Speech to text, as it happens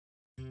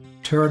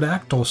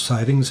Pterodactyl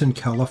sightings in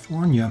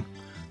California.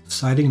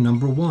 Sighting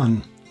number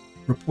 1,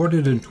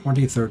 reported in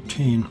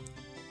 2013.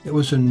 It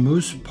was in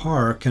Moose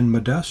Park in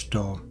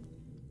Modesto.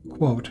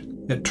 Quote,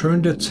 "It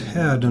turned its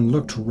head and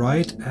looked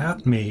right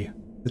at me.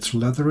 Its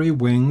leathery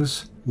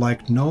wings,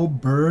 like no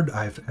bird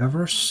I've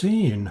ever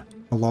seen.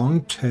 A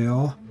long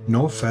tail,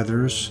 no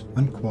feathers,"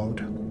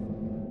 unquote.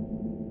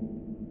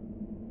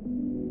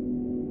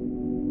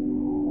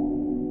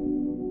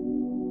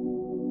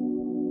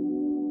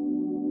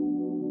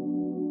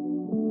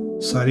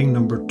 Sighting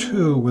number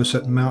 2 was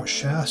at Mount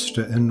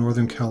Shasta in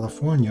Northern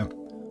California.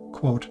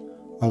 Quote,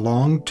 "A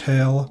long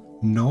tail,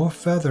 no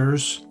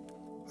feathers.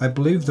 I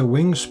believe the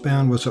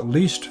wingspan was at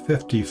least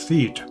 50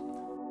 feet.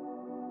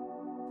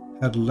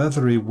 Had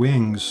leathery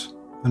wings,"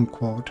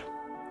 unquote.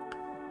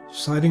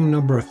 Sighting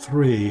number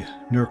 3,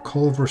 near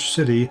Culver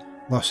City,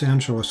 Los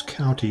Angeles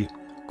County.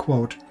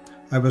 Quote,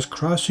 "I was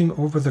crossing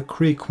over the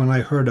creek when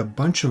I heard a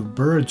bunch of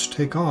birds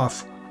take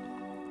off.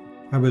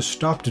 I was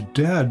stopped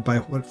dead by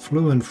what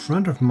flew in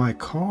front of my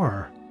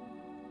car.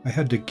 I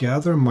had to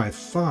gather my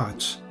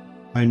thoughts.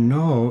 I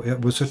know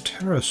it was a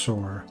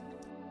pterosaur."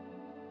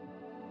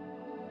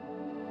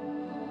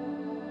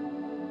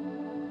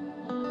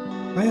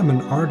 I am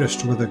an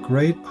artist with a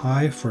great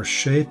eye for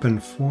shape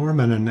and form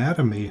and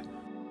anatomy.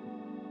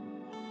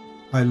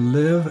 I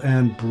live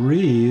and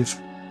breathe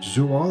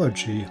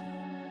zoology.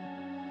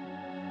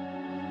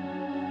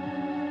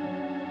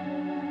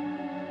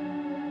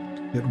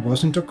 It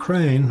wasn't a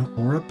crane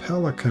or a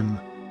pelican.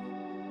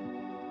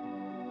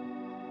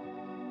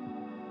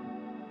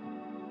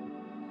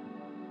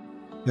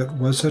 It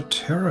was a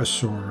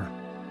pterosaur,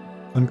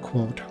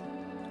 unquote.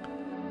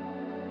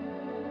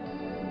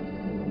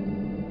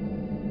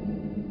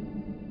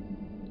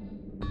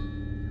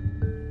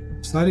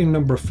 Sighting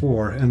number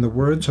 4, in the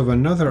words of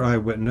another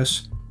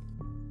eyewitness,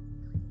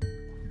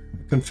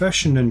 a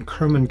confession in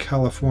Kerman,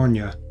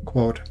 California.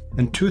 Quote,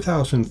 "In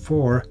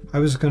 2004, I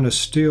was going to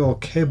steal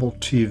cable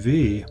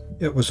TV.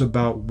 It was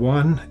about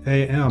 1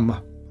 a.m.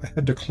 I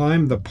had to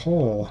climb the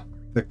pole.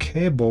 The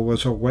cable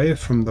was away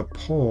from the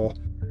pole,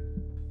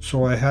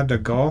 so I had a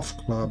golf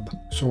club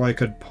so I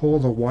could pull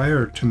the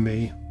wire to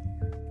me.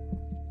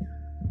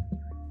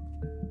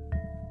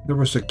 There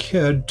was a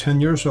kid 10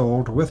 years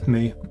old with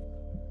me.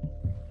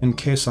 In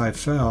case I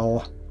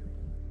fell,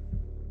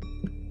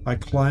 I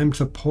climbed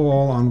the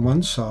pole on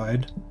one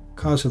side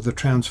because of the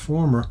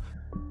transformer,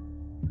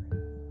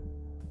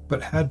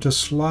 but had to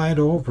slide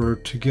over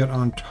to get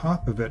on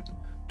top of it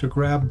to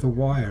grab the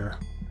wire.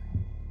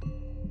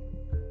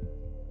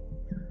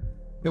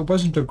 It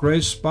wasn't a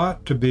great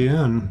spot to be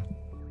in.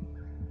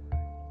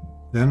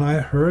 Then I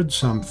heard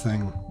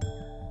something.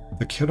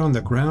 The kid on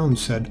the ground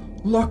said,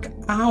 'Look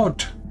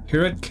out!'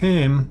 Here it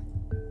came.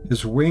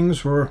 His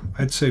wings were,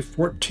 I'd say,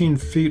 14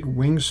 feet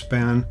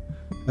wingspan.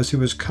 As he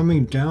was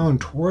coming down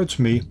towards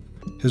me,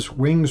 his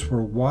wings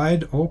were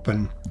wide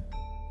open.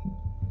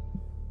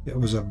 It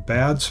was a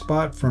bad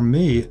spot for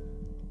me,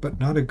 but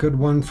not a good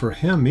one for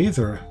him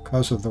either,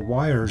 because of the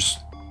wires.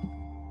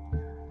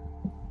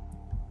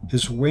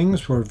 His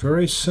wings were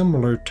very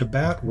similar to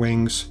bat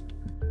wings.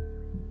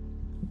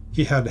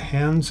 He had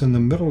hands in the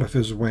middle of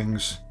his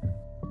wings.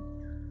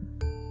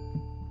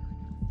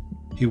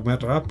 He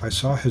went up, I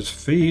saw his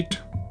feet.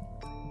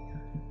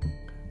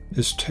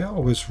 His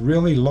tail was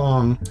really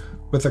long,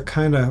 with a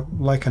kind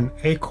of like an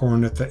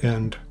acorn at the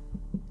end,"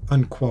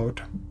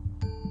 unquote.